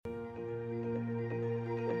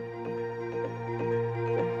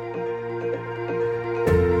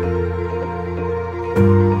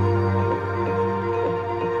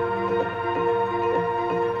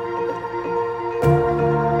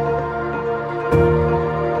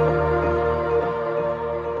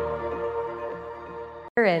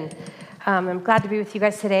I'm glad to be with you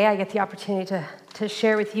guys today. I get the opportunity to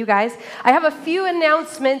share with you guys. I have a few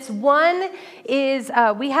announcements. One is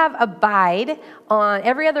we have Abide on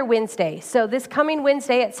every other Wednesday. So this coming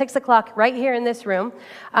Wednesday at 6 o'clock right here in this room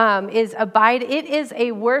is Abide. It is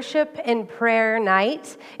a worship and prayer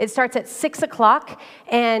night. It starts at 6 o'clock,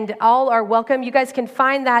 and all are welcome. You guys can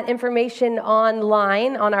find that information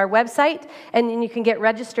online on our website, and then you can get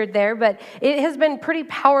registered there. But it has been pretty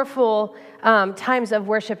powerful times of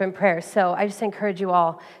worship and prayer. So I just encourage you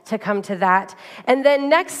all to come to that. And then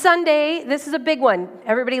next Sunday, this is a big one.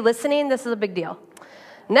 Everybody listening, this is a big deal.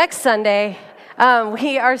 Next Sunday,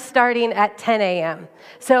 we are starting at 10 a.m.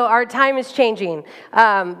 So our time is changing.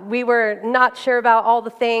 We were not sure about all the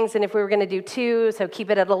things and if we were going to do 2, so keep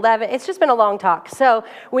it at 11. It's just been a long talk. So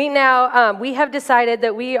we now, we have decided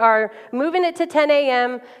that we are moving it to 10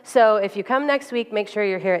 a.m. So if you come next week, make sure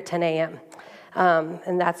you're here at 10 a.m.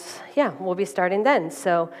 And that's, we'll be starting then.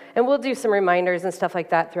 So, and we'll do some reminders and stuff like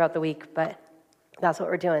that throughout the week, but that's what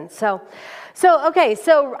we're doing. So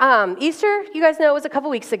Easter, you guys know, was a couple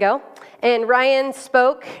weeks ago, and Ryan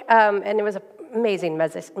spoke, and it was an amazing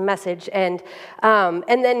message. And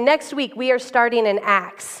then next week, we are starting in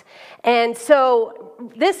Acts. And so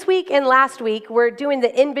this week and last week, we're doing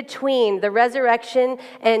the in-between, the resurrection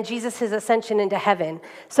and Jesus' ascension into heaven.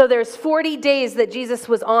 So there's 40 days that Jesus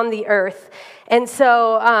was on the earth. And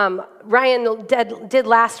so Ryan did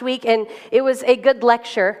last week, and it was a good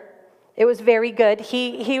lecture. It was very good.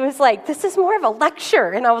 He was like, this is more of a lecture.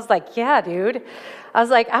 And I was like, yeah, dude. I was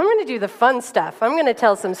like, I'm going to do the fun stuff. I'm going to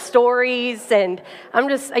tell some stories, and I'm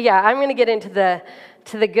going to get into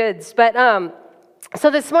the goods. But so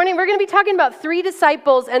this morning, we're going to be talking about 3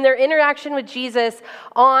 disciples and their interaction with Jesus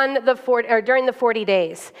on during the 40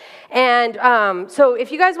 days. And so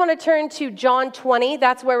if you guys want to turn to John 20,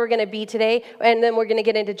 that's where we're going to be today, and then we're going to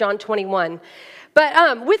get into John 21.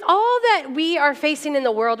 But with all that we are facing in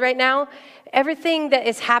the world right now, everything that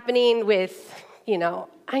is happening with, you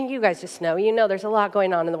guys just know, there's a lot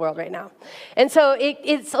going on in the world right now. And so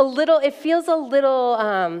it feels a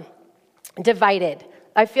little divided.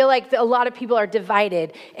 I feel like a lot of people are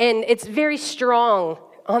divided, and it's very strong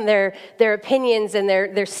on their opinions and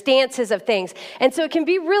their stances of things. And so it can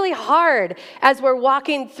be really hard as we're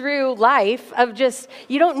walking through life of just,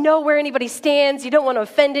 you don't know where anybody stands, you don't want to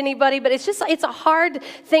offend anybody, but it's a hard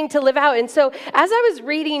thing to live out. And so as I was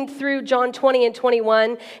reading through John 20 and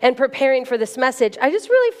 21 and preparing for this message, I just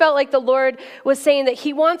really felt like the Lord was saying that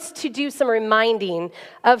he wants to do some reminding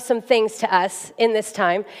of some things to us in this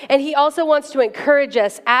time. And he also wants to encourage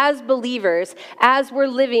us as believers, as we're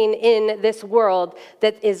living in this world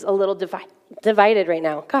that is a little divided right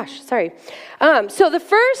now. Gosh, sorry. So the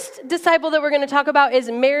first disciple that we're going to talk about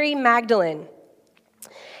is Mary Magdalene.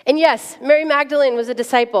 And yes, Mary Magdalene was a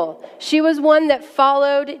disciple. She was one that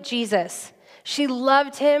followed Jesus. She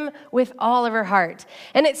loved him with all of her heart.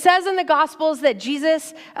 And it says in the Gospels that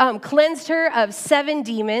Jesus cleansed her of 7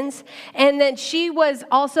 demons, and that she was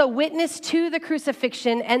also witness to the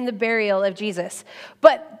crucifixion and the burial of Jesus.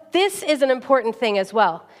 But this is an important thing as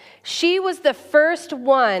well. She was the first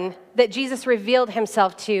one that Jesus revealed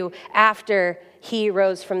himself to after he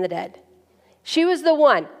rose from the dead. She was the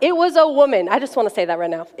one. It was a woman. I just want to say that right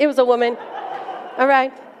now. It was a woman. All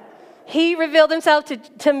right. He revealed himself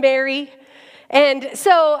to Mary. And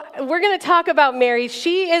so we're going to talk about Mary.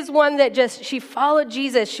 She is one that she followed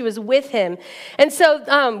Jesus. She was with him. And so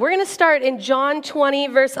we're going to start in John 20,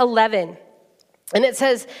 verse 11. And it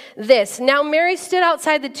says this: Now Mary stood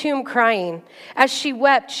outside the tomb crying. As she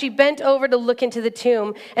wept, she bent over to look into the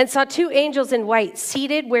tomb and saw 2 angels in white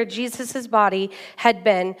seated where Jesus' body had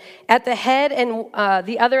been, at the head and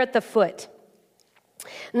the other at the foot.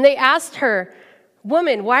 And they asked her,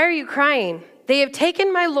 "Woman, why are you crying?" "They have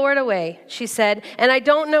taken my Lord away," she said, "and I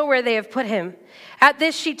don't know where they have put him." At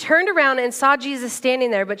this, she turned around and saw Jesus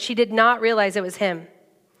standing there, but she did not realize it was him.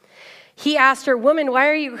 He asked her, "Woman, why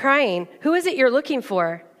are you crying? Who is it you're looking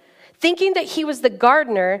for?" Thinking that he was the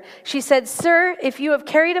gardener, she said, "Sir, if you have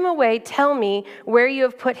carried him away, tell me where you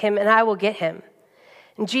have put him, and I will get him."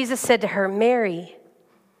 And Jesus said to her, "Mary."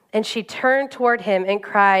 And she turned toward him and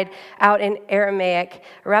cried out in Aramaic,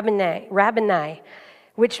 Rabboni,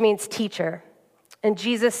 which means teacher. And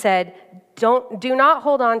Jesus said, Do not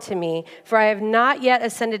hold on to me, for I have not yet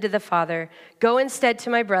ascended to the Father. Go instead to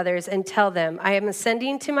my brothers and tell them, I am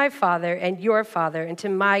ascending to my Father and your Father, and to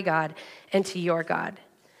my God and to your God.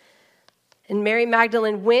 And Mary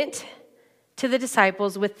Magdalene went to the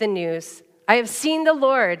disciples with the news, I have seen the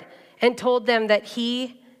Lord, and told them that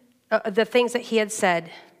the things that he had said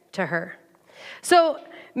to her. So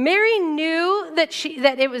Mary knew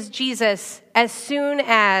that it was Jesus as soon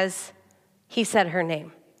as he said her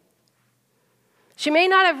name. She may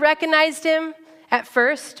not have recognized him at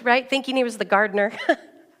first, right, thinking he was the gardener.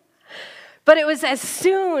 But it was as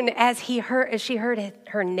soon as she heard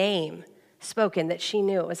her name spoken that she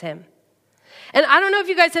knew it was him. And I don't know if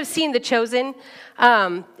you guys have seen The Chosen.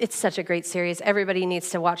 It's such a great series. Everybody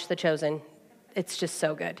needs to watch The Chosen. It's just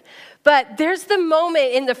so good. But there's the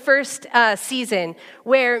moment in the first season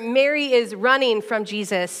where Mary is running from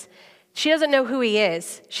Jesus. She doesn't know who he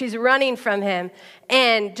is. She's running from him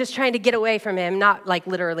and just trying to get away from him. Not like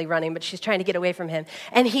literally running, but she's trying to get away from him.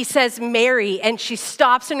 And he says, Mary, and she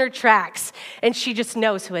stops in her tracks, and she just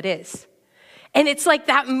knows who it is. And it's like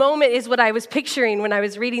that moment is what I was picturing when I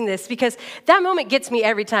was reading this, because that moment gets me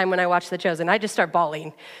every time when I watch The Chosen. I just start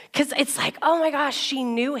bawling, because it's like, oh my gosh, she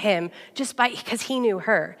knew him because he knew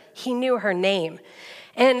her. He knew her name.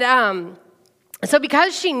 And so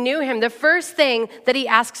because she knew him, the first thing that he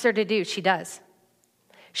asks her to do, she does.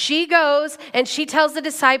 She goes and she tells the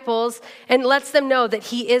disciples and lets them know that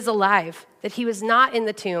he is alive, that he was not in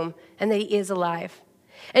the tomb, and that he is alive.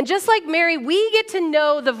 And just like Mary, we get to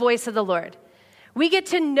know the voice of the Lord. We get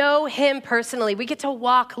to know him personally. We get to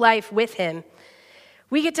walk life with him.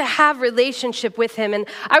 We get to have relationship with him. And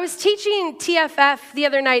I was teaching TFF the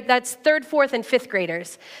other night. That's 3rd, 4th, and 5th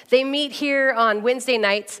graders. They meet here on Wednesday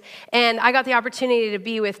nights, and I got the opportunity to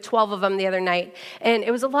be with 12 of them the other night. And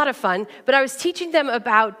it was a lot of fun. But I was teaching them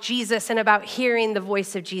about Jesus and about hearing the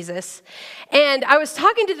voice of Jesus. And I was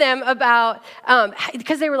talking to them about,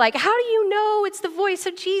 because they were like, how do you know it's the voice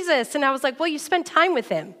of Jesus? And I was like, well, you spend time with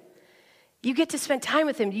him. You get to spend time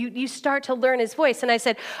with him. You start to learn his voice. And I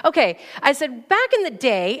said, okay. I said, back in the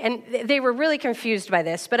day, and they were really confused by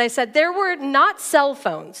this, but I said, there were not cell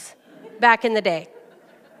phones back in the day,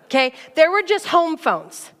 okay? There were just home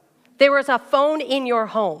phones. There was a phone in your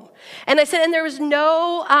home. And I said, and there was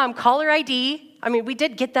no caller ID. I mean, we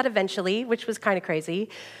did get that eventually, which was kind of crazy.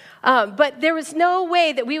 But there was no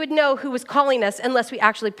way that we would know who was calling us unless we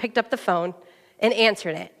actually picked up the phone and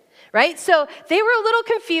answered it. Right? So they were a little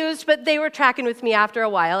confused, but they were tracking with me after a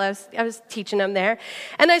while. I was teaching them there.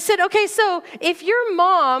 And I said, okay, so if your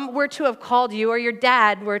mom were to have called you or your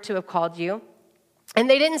dad were to have called you, and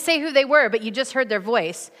they didn't say who they were, but you just heard their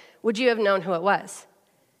voice, would you have known who it was?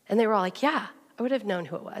 And they were all like, yeah, I would have known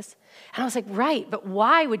who it was. And I was like, right, but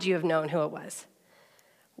why would you have known who it was?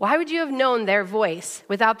 Why would you have known their voice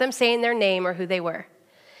without them saying their name or who they were?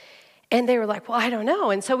 And they were like, well, I don't know.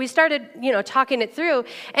 And so we started, talking it through.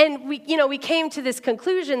 And we came to this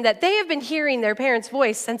conclusion that they have been hearing their parents'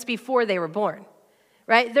 voice since before they were born,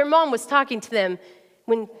 right? Their mom was talking to them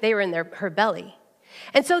when they were in her belly.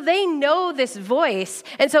 And so they know this voice.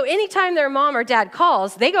 And so anytime their mom or dad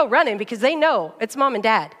calls, they go running because they know it's mom and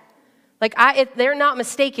dad. They're not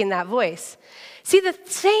mistaking that voice. See, the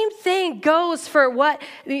same thing goes for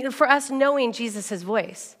us knowing Jesus'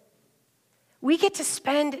 voice. We get to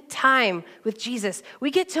spend time with Jesus.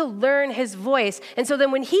 We get to learn his voice. And so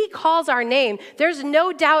then when he calls our name, there's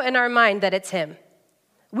no doubt in our mind that it's him.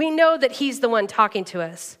 We know that he's the one talking to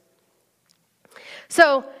us.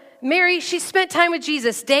 So Mary, she spent time with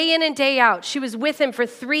Jesus day in and day out. She was with him for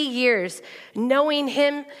 3 years, knowing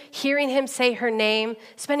him, hearing him say her name,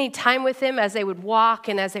 spending time with him as they would walk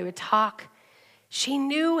and as they would talk. She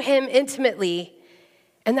knew him intimately,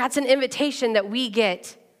 and that's an invitation that we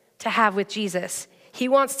get to have with Jesus. He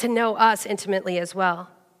wants to know us intimately as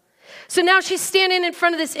well. So now she's standing in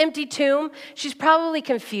front of this empty tomb. She's probably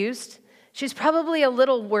confused. She's probably a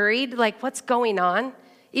little worried, like, what's going on?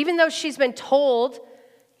 Even though she's been told,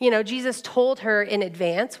 Jesus told her in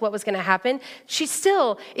advance what was going to happen, she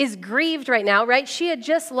still is grieved right now, right? She had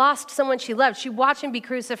just lost someone she loved. She watched him be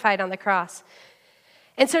crucified on the cross.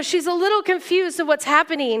 And so she's a little confused of what's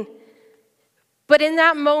happening. But in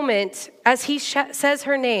that moment, as he says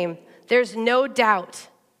her name, there's no doubt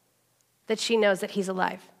that she knows that he's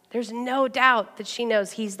alive. There's no doubt that she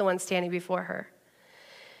knows he's the one standing before her.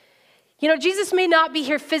 Jesus may not be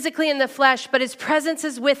here physically in the flesh, but his presence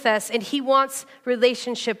is with us, and he wants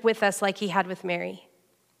relationship with us like he had with Mary.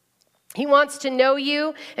 He wants to know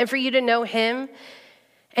you and for you to know him.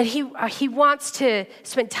 And he wants to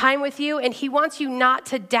spend time with you, and he wants you not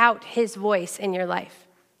to doubt his voice in your life.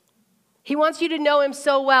 He wants you to know him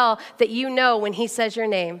so well that you know when he says your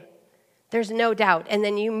name, there's no doubt, and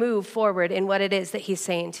then you move forward in what it is that he's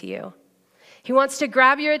saying to you. He wants to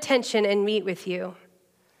grab your attention and meet with you,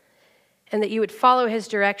 and that you would follow his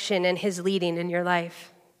direction and his leading in your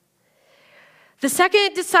life. The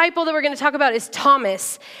second disciple that we're going to talk about is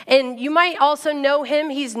Thomas, and you might also know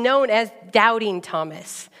him. He's known as Doubting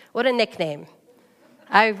Thomas. What a nickname.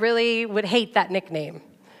 I really would hate that nickname.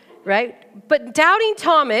 right? But doubting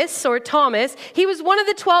Thomas, he was one of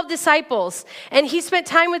the 12 disciples, and he spent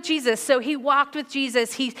time with Jesus. So he walked with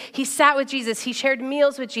Jesus, he sat with Jesus, he shared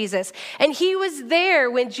meals with Jesus, and he was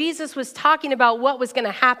there when Jesus was talking about what was going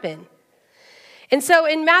to happen. And so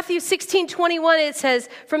in Matthew 16:21, it says,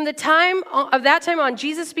 from the time of that time on,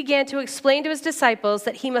 Jesus began to explain to his disciples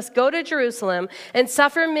that he must go to Jerusalem and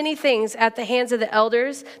suffer many things at the hands of the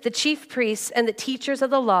elders, the chief priests, and the teachers of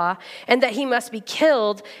the law, and that he must be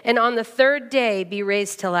killed and on the third day be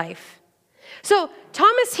raised to life. So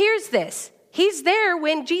Thomas hears this. He's there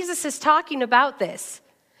when Jesus is talking about this.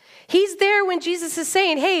 He's there when Jesus is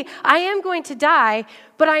saying, hey, I am going to die,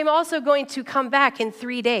 but I'm also going to come back in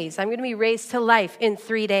 3 days. I'm going to be raised to life in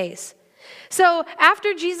 3 days. So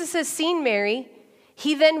after Jesus has seen Mary,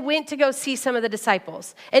 he then went to go see some of the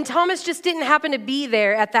disciples. And Thomas just didn't happen to be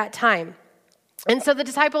there at that time. And so the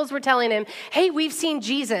disciples were telling him, hey, we've seen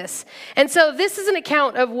Jesus. And so this is an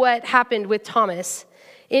account of what happened with Thomas.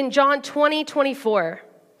 In John 20:24,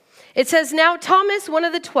 it says, now Thomas, one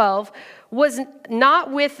of the 12, was not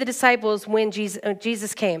with the disciples when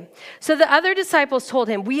Jesus came. So the other disciples told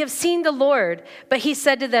him, we have seen the Lord. But he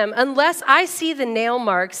said to them, unless I see the nail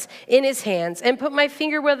marks in his hands and put my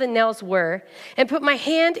finger where the nails were and put my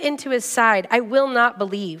hand into his side, I will not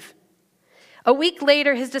believe. A week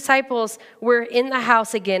later, his disciples were in the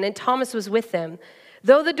house again, and Thomas was with them.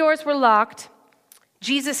 Though the doors were locked,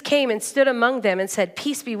 Jesus came and stood among them and said,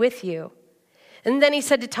 peace be with you. And then he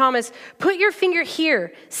said to Thomas, put your finger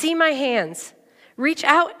here, see my hands. Reach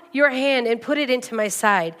out your hand and put it into my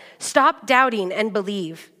side. Stop doubting and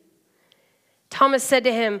believe. Thomas said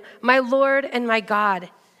to him, my Lord and my God.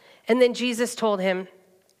 And then Jesus told him,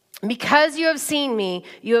 because you have seen me,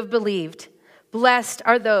 you have believed. Blessed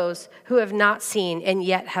are those who have not seen and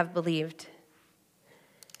yet have believed.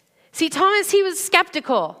 See, Thomas, he was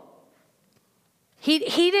skeptical. He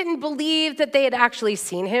didn't believe that they had actually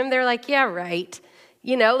seen him. They're like, yeah, right.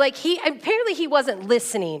 You know, like apparently he wasn't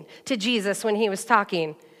listening to Jesus when he was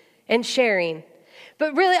talking and sharing.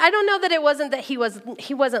 But really, I don't know that it wasn't that he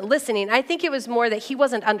wasn't listening. I think it was more that he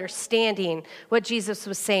wasn't understanding what Jesus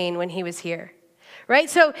was saying when he was here. Right?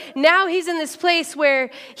 So now he's in this place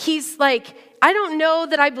where he's like, I don't know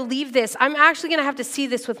that I believe this. I'm actually going to have to see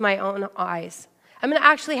this with my own eyes. I'm going to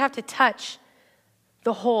actually have to touch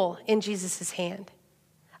the hole in Jesus' hand.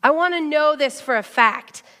 I want to know this for a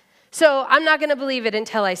fact. So I'm not going to believe it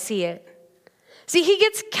until I see it. See, he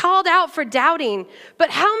gets called out for doubting, but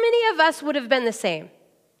how many of us would have been the same?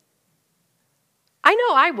 I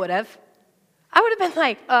know I would have. I would have been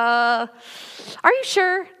like, are you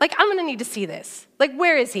sure? Like, I'm going to need to see this. Like,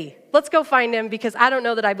 where is he? Let's go find him because I don't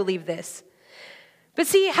know that I believe this. But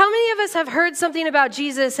see, how many of us have heard something about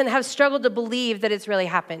Jesus and have struggled to believe that it's really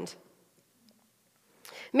happened?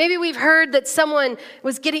 Maybe we've heard that someone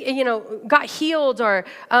was got healed or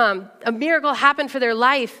a miracle happened for their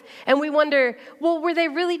life, and we wonder, well, were they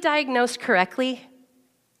really diagnosed correctly?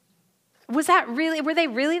 Were they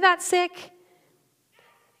really that sick?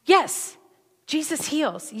 Yes, Jesus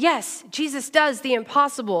heals. Yes, Jesus does the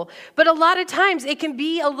impossible. But a lot of times it can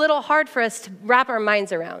be a little hard for us to wrap our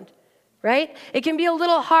minds around. Right? It can be a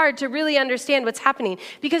little hard to really understand what's happening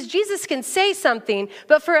because Jesus can say something,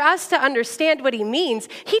 but for us to understand what he means,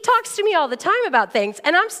 he talks to me all the time about things,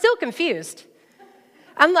 and I'm still confused.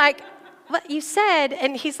 I'm like, what you said?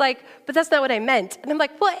 And he's like, but that's not what I meant. And I'm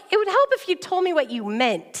like, well, it would help if you told me what you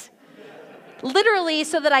meant, literally,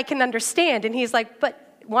 so that I can understand. And he's like,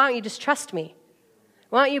 but why don't you just trust me?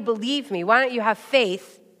 Why don't you believe me? Why don't you have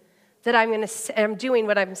faith that I'm doing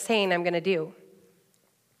what I'm saying I'm going to do?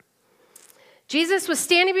 Jesus was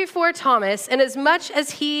standing before Thomas, and as much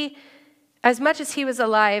as he was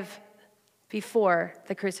alive before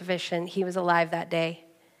the crucifixion, he was alive that day.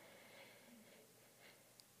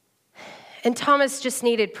 And Thomas just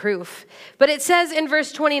needed proof. But it says in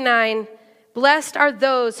verse 29, blessed are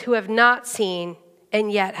those who have not seen and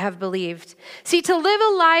yet have believed. See, to live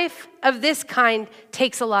a life of this kind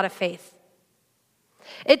takes a lot of faith.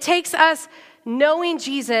 It takes us knowing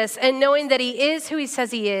Jesus and knowing that he is who he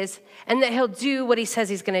says he is and that he'll do what he says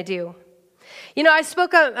he's going to do. You know, I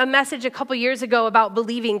spoke a message a couple years ago about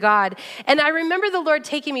believing God, and I remember the Lord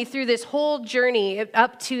taking me through this whole journey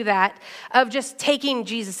up to that of just taking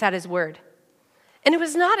Jesus at his word. And it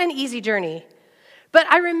was not an easy journey. But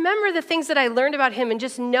I remember the things that I learned about him and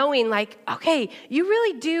just knowing like, okay, you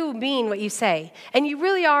really do mean what you say, and you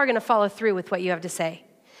really are going to follow through with what you have to say.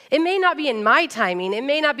 It may not be in my timing. It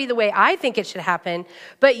may not be the way I think it should happen,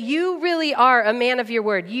 but you really are a man of your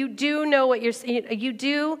word. You do know what you're saying. You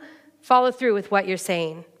do follow through with what you're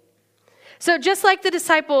saying. So just like the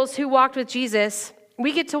disciples who walked with Jesus,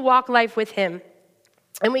 we get to walk life with him.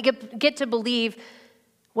 And we get to believe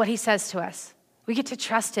what he says to us. We get to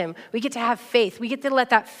trust him. We get to have faith. We get to let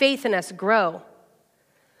that faith in us grow.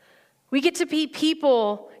 We get to be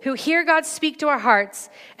people who hear God speak to our hearts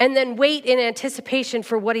and then wait in anticipation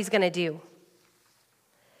for what he's going to do.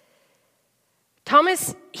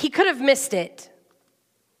 Thomas, he could have missed it.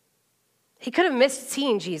 He could have missed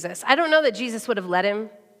seeing Jesus. I don't know that Jesus would have let him,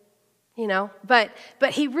 but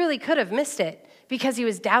he really could have missed it because he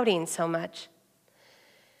was doubting so much.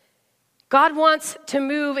 God wants to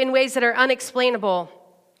move in ways that are unexplainable.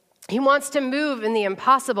 He wants to move in the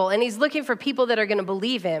impossible, and he's looking for people that are going to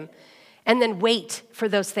believe him and then wait for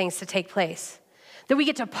those things to take place. That we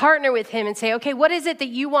get to partner with him and say, okay, what is it that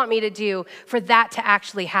you want me to do for that to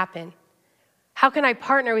actually happen? How can I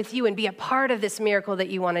partner with you and be a part of this miracle that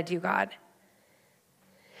you want to do, God?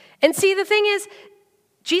 And see, the thing is,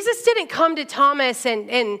 Jesus didn't come to Thomas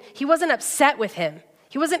and he wasn't upset with him.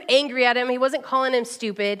 He wasn't angry at him. He wasn't calling him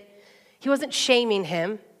stupid. He wasn't shaming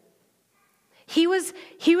him. He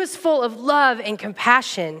was full of love and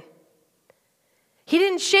compassion. He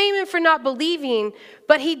didn't shame him for not believing,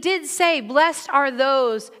 but he did say, blessed are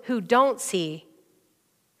those who don't see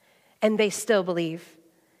and they still believe.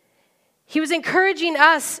 He was encouraging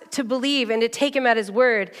us to believe and to take him at his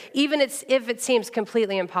word, even if it seems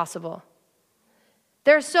completely impossible.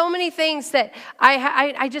 There are so many things that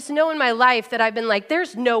I just know in my life that I've been like,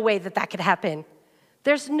 there's no way that could happen.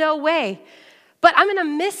 There's no way. But I'm going to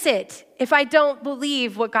miss it if I don't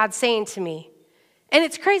believe what God's saying to me. And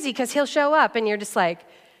it's crazy because he'll show up and you're just like,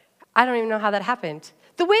 I don't even know how that happened.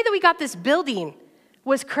 The way that we got this building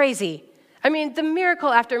was crazy. I mean, the miracle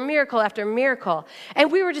after miracle after miracle.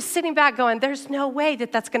 And we were just sitting back going, there's no way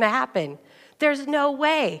that that's going to happen. There's no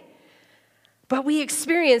way. But we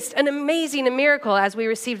experienced an amazing miracle as we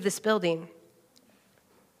received this building.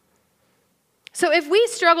 So if we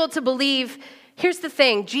struggle to believe, here's the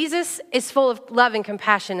thing, Jesus is full of love and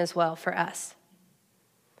compassion as well for us.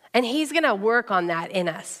 And he's going to work on that in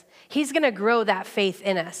us. He's going to grow that faith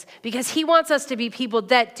in us because he wants us to be people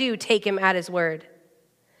that do take him at his word.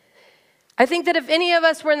 I think that if any of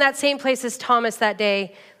us were in that same place as Thomas that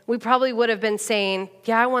day, we probably would have been saying,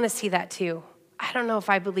 yeah, I want to see that too. I don't know if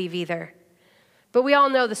I believe either. But we all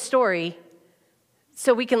know the story,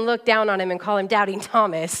 so we can look down on him and call him Doubting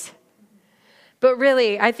Thomas. But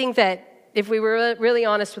really, I think that if we were really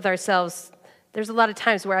honest with ourselves, there's a lot of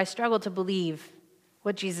times where I struggle to believe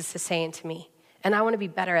what Jesus is saying to me, and I want to be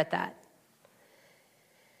better at that.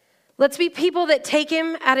 Let's be people that take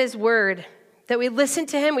him at his word, that we listen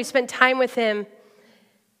to him, we spend time with him,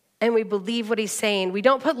 and we believe what he's saying. We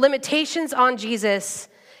don't put limitations on Jesus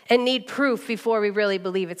and need proof before we really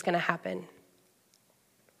believe it's going to happen.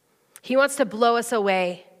 He wants to blow us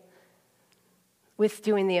away with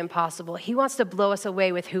doing the impossible. He wants to blow us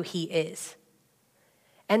away with who he is.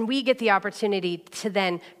 And we get the opportunity to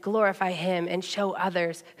then glorify him and show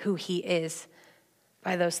others who he is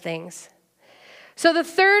by those things. So the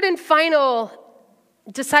third and final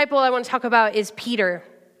disciple I want to talk about is Peter.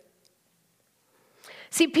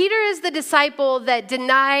 See, Peter is the disciple that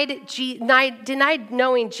denied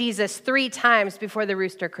knowing Jesus 3 times before the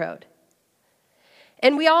rooster crowed.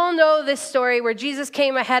 And we all know this story where Jesus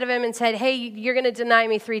came ahead of him and said, hey, you're going to deny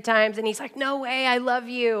me 3 times. And he's like, no way, I love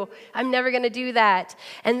you. I'm never going to do that.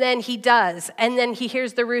 And then he does. And then he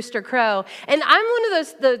hears the rooster crow. And I'm one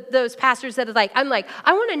of those pastors that is like,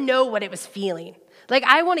 I want to know what it was feeling. Like,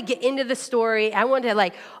 I want to get into the story. I want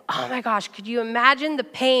to oh my gosh, could you imagine the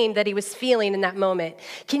pain that he was feeling in that moment?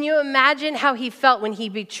 Can you imagine how he felt when he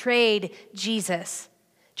betrayed Jesus?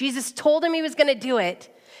 Jesus told him he was going to do it.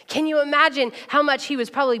 Can you imagine how much he was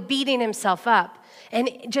probably beating himself up and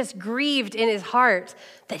just grieved in his heart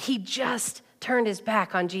that he just turned his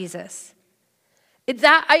back on Jesus?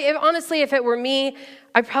 Honestly, if it were me,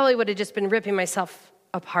 I probably would have just been ripping myself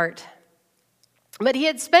apart. But he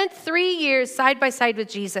had spent 3 years side by side with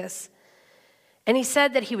Jesus, and he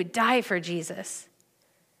said that he would die for Jesus.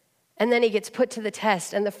 And then he gets put to the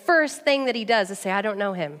test, and the first thing that he does is say, I don't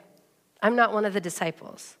know him. I'm not one of the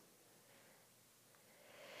disciples.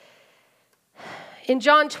 In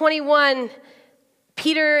John 21,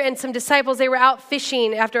 Peter and some disciples, they were out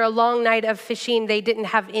fishing. After a long night of fishing, they didn't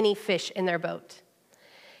have any fish in their boat.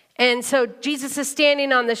 And so Jesus is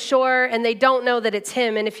standing on the shore, and they don't know that it's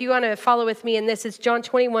him. And if you want to follow with me in this, it's John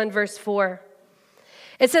 21, verse 4.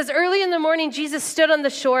 It says, early in the morning, Jesus stood on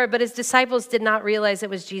the shore, but his disciples did not realize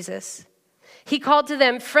it was Jesus. He called to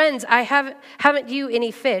them, friends, haven't you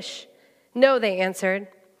any fish? No, they answered.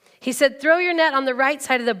 He said, throw your net on the right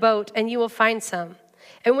side of the boat, and you will find some.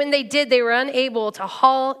 And when they did, they were unable to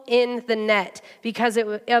haul in the net because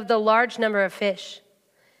of the large number of fish.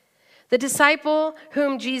 The disciple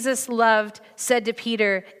whom Jesus loved said to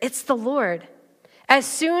Peter, "It's the Lord." As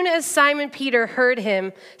soon as Simon Peter heard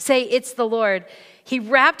him say, "It's the Lord," he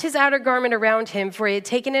wrapped his outer garment around him, for he had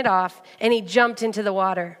taken it off, and he jumped into the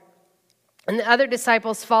water. And the other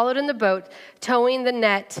disciples followed in the boat, towing the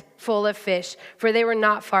net full of fish, for they were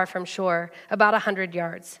not far from shore, about 100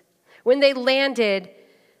 yards. When they landed,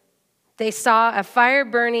 they saw a fire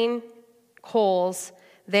burning coals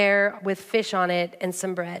there with fish on it and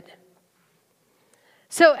some bread.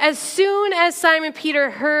 So as soon as Simon Peter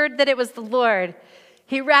heard that it was the Lord,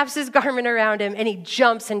 he wraps his garment around him and he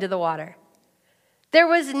jumps into the water. There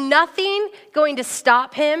was nothing going to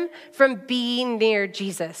stop him from being near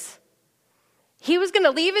Jesus. He was going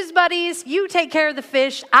to leave his buddies. You take care of the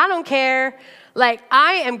fish. I don't care. Like,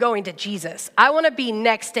 I am going to Jesus. I want to be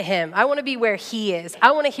next to him. I want to be where he is.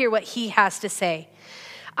 I want to hear what he has to say.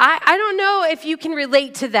 I don't know if you can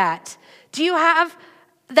relate to that. Do you have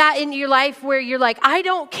that in your life where you're like, I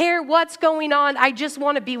don't care what's going on. I just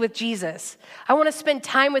want to be with Jesus. I want to spend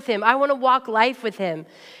time with him. I want to walk life with him.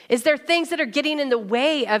 Is there things that are getting in the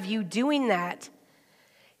way of you doing that?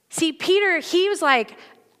 See, Peter, he was like,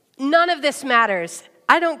 none of this matters.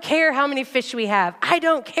 I don't care how many fish we have. I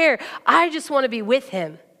don't care. I just want to be with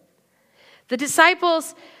him. The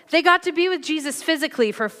disciples, they got to be with Jesus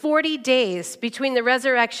physically for 40 days between the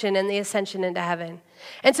resurrection and the ascension into heaven.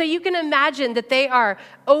 And so you can imagine that they are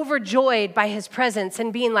overjoyed by his presence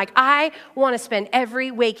and being like, I want to spend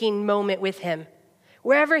every waking moment with him.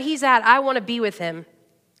 Wherever he's at, I want to be with him.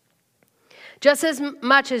 Just as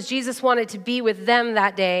much as Jesus wanted to be with them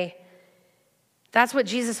that day, that's what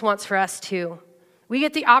Jesus wants for us too. We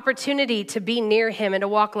get the opportunity to be near him and to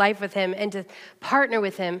walk life with him and to partner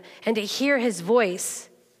with him and to hear his voice.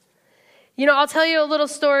 You know, I'll tell you a little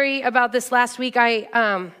story about this last week.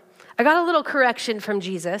 I got a little correction from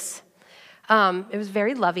Jesus. It was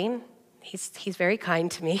very loving. He's very kind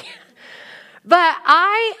to me. But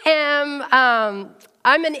I am,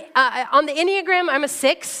 on the Enneagram, I'm a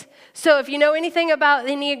 6. So if you know anything about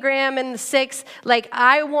the Enneagram and the 6, like,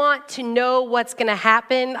 I want to know what's going to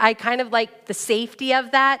happen. I kind of like the safety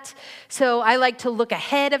of that. So I like to look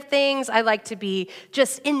ahead of things. I like to be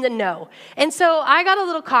just in the know. And so I got a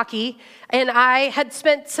little cocky, and I had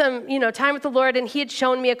spent some, time with the Lord, and he had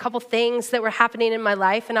shown me a couple things that were happening in my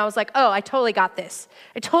life. And I was like, oh, I totally got this.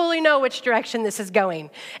 I totally know which direction this is going.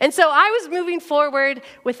 And so I was moving forward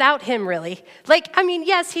without him, really.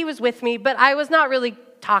 Yes, he was with me, but I was not really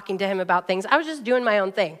talking to him about things. I was just doing my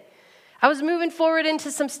own thing. I was moving forward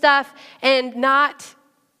into some stuff and not,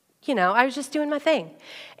 I was just doing my thing.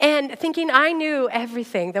 And thinking I knew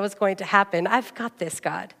everything that was going to happen. I've got this,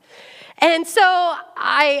 God. And so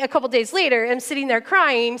a couple days later, am sitting there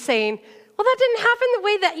crying, saying, well, that didn't happen the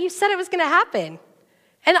way that you said it was going to happen.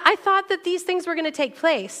 And I thought that these things were going to take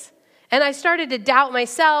place. And I started to doubt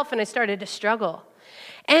myself, and I started to struggle.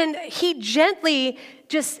 And he gently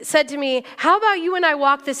just said to me, how about you and I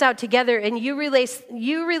walk this out together, and you release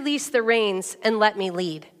the reins and let me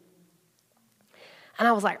lead? And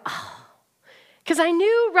I was like, oh, because I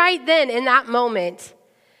knew right then in that moment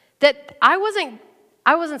that I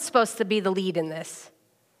wasn't supposed to be the lead in this.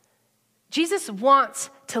 Jesus wants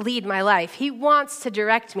to lead my life. He wants to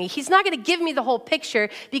direct me. He's not going to give me the whole picture,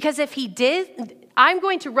 because if he did, I'm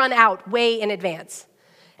going to run out way in advance,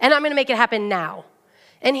 and I'm going to make it happen now.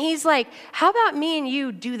 And he's like, how about me and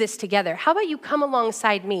you do this together? How about you come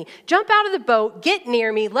alongside me? Jump out of the boat, get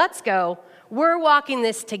near me, let's go. We're walking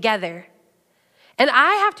this together. And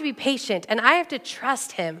I have to be patient, and I have to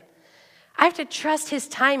trust him. I have to trust his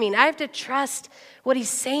timing. I have to trust what he's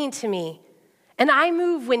saying to me. And I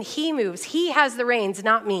move when he moves. He has the reins,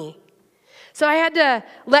 not me. So I had to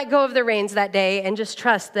let go of the reins that day and just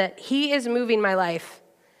trust that he is moving my life.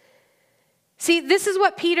 See, this is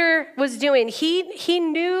what Peter was doing. He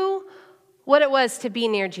knew what it was to be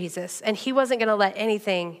near Jesus, and he wasn't going to let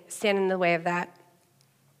anything stand in the way of that.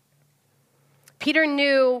 Peter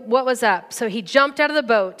knew what was up, so he jumped out of the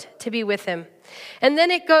boat to be with him. And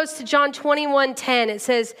then it goes to John 21:10. It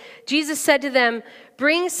says, Jesus said to them,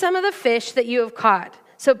 bring some of the fish that you have caught.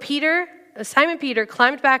 So Simon Peter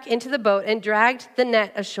climbed back into the boat and dragged the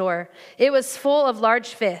net ashore. It was full of large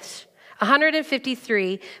fish,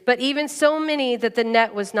 153, but even so many that the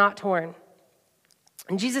net was not torn.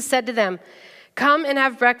 And Jesus said to them, come and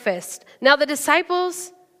have breakfast. Now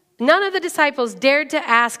none of the disciples dared to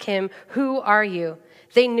ask him, who are you?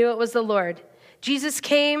 They knew it was the Lord. Jesus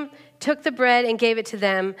came, took the bread and gave it to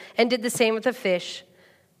them, and did the same with the fish.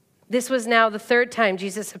 This was now the third time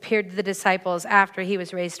Jesus appeared to the disciples after he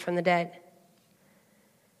was raised from the dead.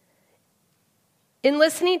 In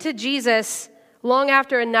listening to Jesus, long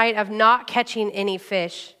after a night of not catching any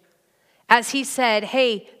fish, as he said,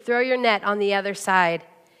 hey, throw your net on the other side,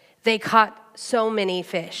 they caught so many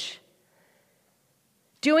fish.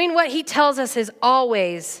 Doing what he tells us is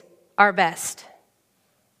always our best.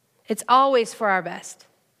 It's always for our best.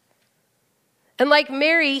 And like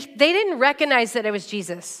Mary, they didn't recognize that it was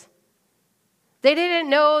Jesus. They didn't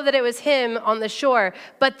know that it was him on the shore,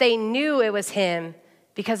 but they knew it was him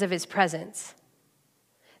because of his presence.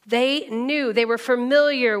 They knew, they were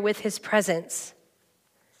familiar with his presence.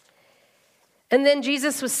 And then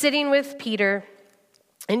Jesus was sitting with Peter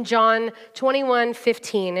in John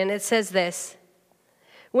 21:15, and it says this.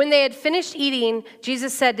 When they had finished eating,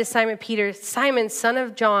 Jesus said to Simon Peter, Simon, son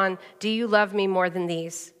of John, do you love me more than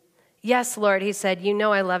these? Yes, Lord, he said, you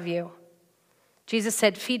know I love you. Jesus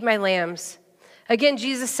said, feed my lambs. Again,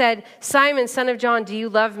 Jesus said, Simon, son of John, do you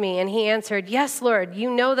love me? And he answered, yes, Lord, you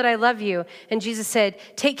know that I love you. And Jesus said,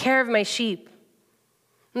 take care of my sheep.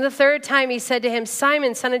 And the third time he said to him,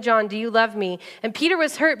 Simon, son of John, do you love me? And Peter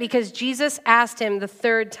was hurt because Jesus asked him the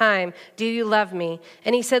third time, do you love me?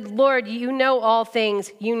 And he said, Lord, you know all things.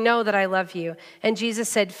 You know that I love you. And Jesus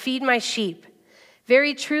said, feed my sheep.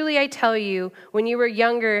 Very truly, I tell you, when you were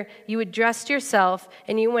younger, you would dress yourself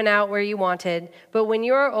and you went out where you wanted. But when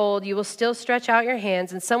you are old, you will still stretch out your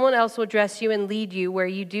hands and someone else will dress you and lead you where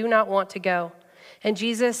you do not want to go. And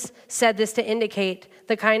Jesus said this to indicate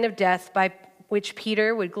the kind of death by which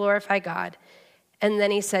Peter would glorify God. And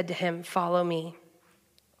then he said to him, follow me.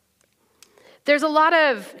 There's a lot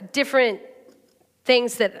of different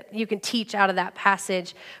things that you can teach out of that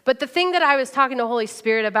passage. But the thing that I was talking to Holy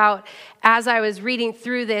Spirit about as I was reading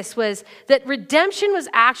through this was that redemption was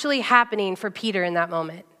actually happening for Peter in that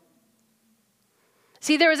moment.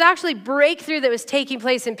 See, there was actually breakthrough that was taking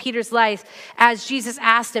place in Peter's life as Jesus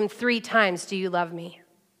asked him 3 times, do you love me?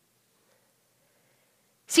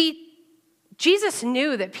 See, Jesus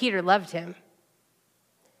knew that Peter loved him.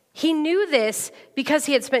 He knew this because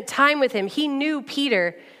he had spent time with him. He knew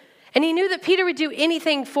Peter, and he knew that Peter would do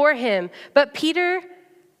anything for him, but Peter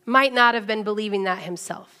might not have been believing that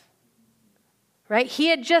himself, right? He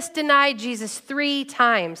had just denied Jesus 3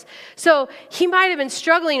 times. So he might have been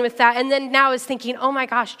struggling with that, and then now is thinking, oh my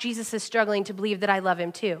gosh, Jesus is struggling to believe that I love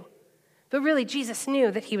him too. But really, Jesus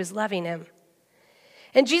knew that he was loving him.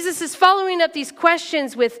 And Jesus is following up these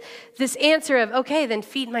questions with this answer of, okay, then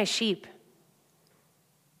feed my sheep.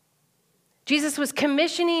 Jesus was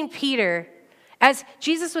commissioning Peter. As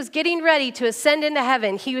Jesus was getting ready to ascend into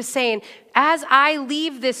heaven, he was saying, as I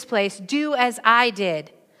leave this place, do as I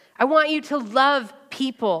did. I want you to love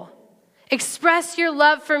people. Express your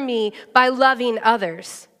love for me by loving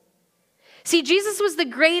others. See, Jesus was the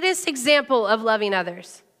greatest example of loving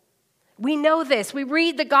others. We know this. We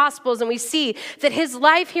read the Gospels and we see that his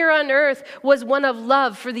life here on earth was one of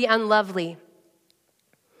love for the unlovely.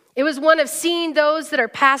 It was one of seeing those that are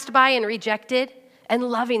passed by and rejected and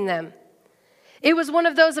loving them. It was one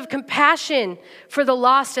of those of compassion for the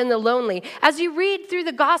lost and the lonely. As you read through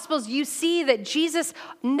the Gospels, you see that Jesus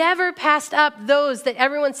never passed up those that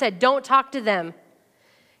everyone said, don't talk to them.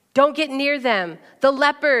 Don't get near them. The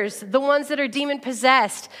lepers, the ones that are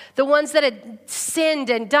demon-possessed, the ones that had sinned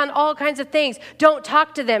and done all kinds of things, don't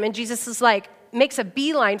talk to them. And Jesus is like, makes a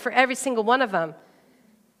beeline for every single one of them.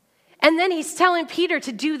 And then he's telling Peter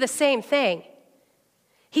to do the same thing.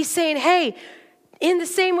 He's saying, hey, in the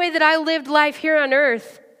same way that I lived life here on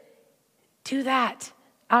earth, do that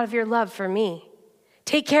out of your love for me.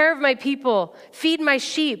 Take care of my people. Feed my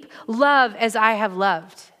sheep. Love as I have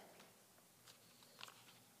loved.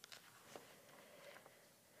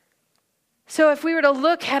 So if we were to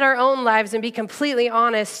look at our own lives and be completely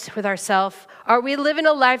honest with ourselves, are we living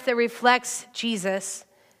a life that reflects Jesus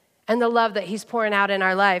and the love that he's pouring out in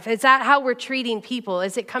our life? Is that how we're treating people?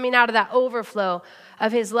 Is it coming out of that overflow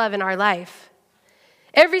of his love in our life?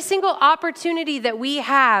 Every single opportunity that we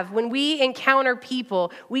have, when we encounter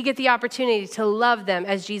people, we get the opportunity to love them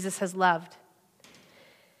as Jesus has loved.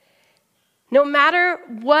 No matter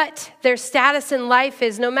what their status in life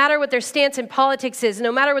is, no matter what their stance in politics is,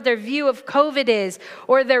 no matter what their view of COVID is,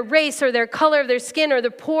 or their race, or their color of their skin, or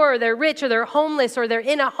they're poor, or they're rich, or they're homeless, or they're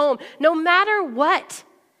in a home, no matter what,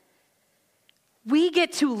 we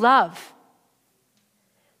get to love.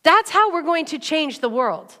 That's how we're going to change the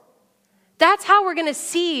world. That's how we're going to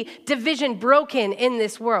see division broken in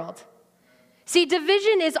this world. See,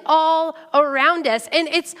 division is all around us, and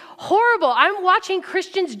it's horrible. I'm watching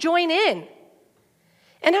Christians join in.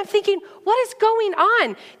 And I'm thinking, what is going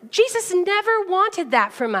on? Jesus never wanted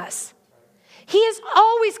that from us. He has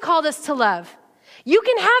always called us to love. You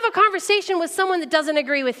can have a conversation with someone that doesn't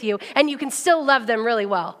agree with you, and you can still love them really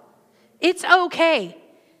well. It's okay.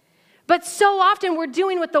 But so often we're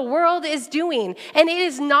doing what the world is doing, and it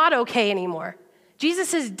is not okay anymore.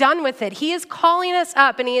 Jesus is done with it. He is calling us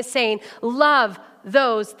up, and he is saying, love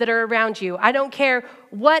those that are around you. I don't care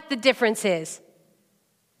what the difference is.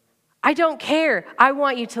 I don't care. I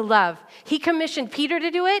want you to love. He commissioned Peter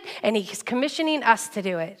to do it, and he's commissioning us to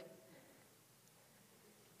do it.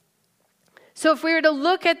 So if we were to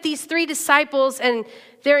look at these 3 disciples and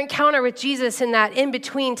their encounter with Jesus in that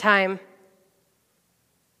in-between time,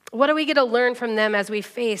 what do we get to learn from them as we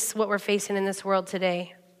face what we're facing in this world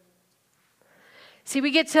today? See,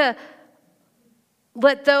 we get to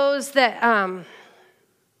let those that,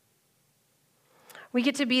 we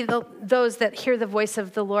get to be those that hear the voice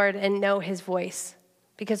of the Lord and know his voice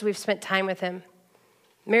because we've spent time with him.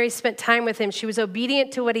 Mary spent time with him. She was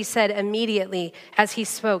obedient to what he said immediately. As he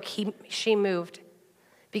spoke, she moved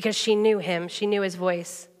because she knew him. She knew his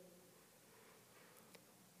voice.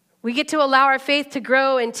 We get to allow our faith to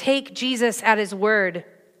grow and take Jesus at his word,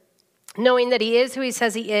 knowing that he is who he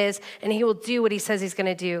says he is, and he will do what he says he's going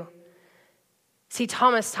to do. See,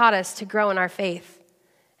 Thomas taught us to grow in our faith,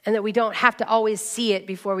 and that we don't have to always see it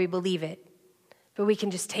before we believe it, but we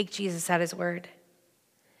can just take Jesus at his word.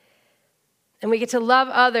 And we get to love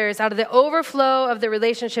others out of the overflow of the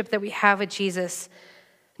relationship that we have with Jesus,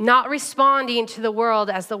 not responding to the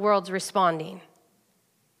world as the world's responding,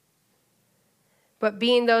 but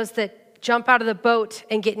being those that jump out of the boat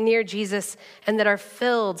and get near Jesus and that are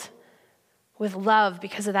filled with love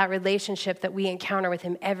because of that relationship that we encounter with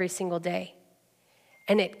him every single day.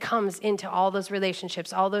 And it comes into all those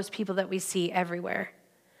relationships, all those people that we see everywhere.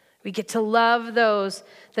 We get to love those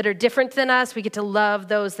that are different than us. We get to love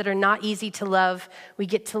those that are not easy to love. We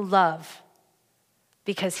get to love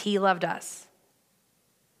because he loved us.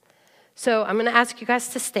 So I'm going to ask you guys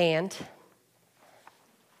to stand.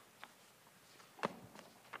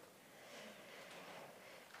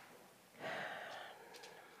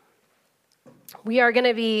 We are going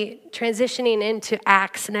to be transitioning into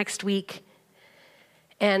Acts next week.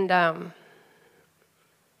 And I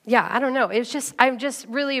don't know. I'm just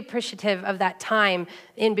really appreciative of that time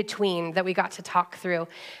in between that we got to talk through.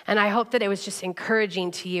 And I hope that it was just encouraging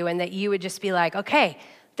to you and that you would just be like, okay,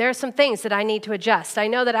 there are some things that I need to adjust. I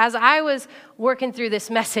know that as I was working through this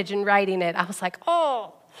message and writing it, I was like,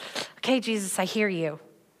 oh, okay, Jesus, I hear you.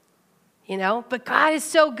 You know, but God is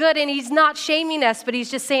so good and he's not shaming us, but he's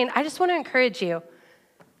just saying, I just want to encourage you.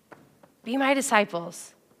 Be my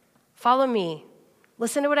disciples. Follow me.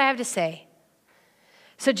 Listen to what I have to say.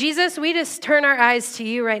 So Jesus, we just turn our eyes to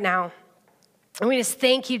you right now. And we just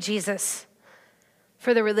thank you, Jesus,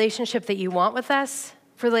 for the relationship that you want with us,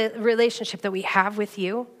 for the relationship that we have with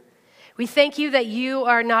you. We thank you that you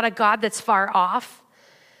are not a God that's far off,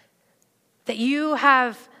 that you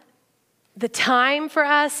have the time for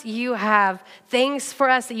us, you have things for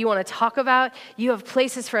us that you want to talk about, you have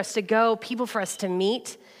places for us to go, people for us to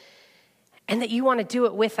meet, and that you want to do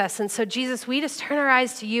it with us. And so, Jesus, we just turn our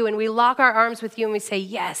eyes to you and we lock our arms with you and we say,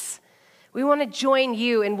 yes, we want to join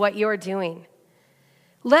you in what you're doing.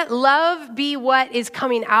 Let love be what is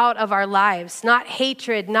coming out of our lives, not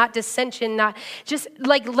hatred, not dissension, not just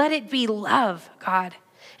let it be love, God.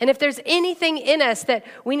 And if there's anything in us that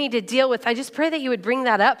we need to deal with, I just pray that you would bring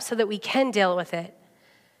that up so that we can deal with it.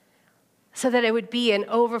 So that it would be an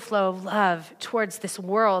overflow of love towards this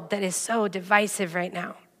world that is so divisive right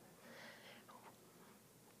now.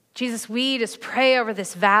 Jesus, we just pray over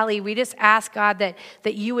this valley. We just ask, God,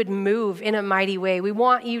 that you would move in a mighty way. We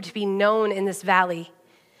want you to be known in this valley.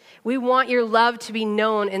 We want your love to be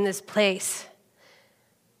known in this place.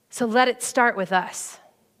 So let it start with us.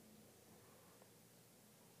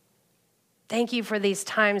 Thank you for these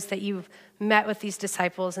times that you've met with these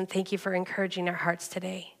disciples, and thank you for encouraging our hearts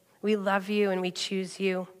today. We love you and we choose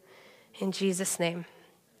you. In Jesus' name,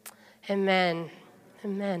 amen.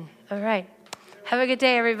 Amen. All right. Have a good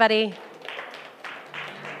day, everybody.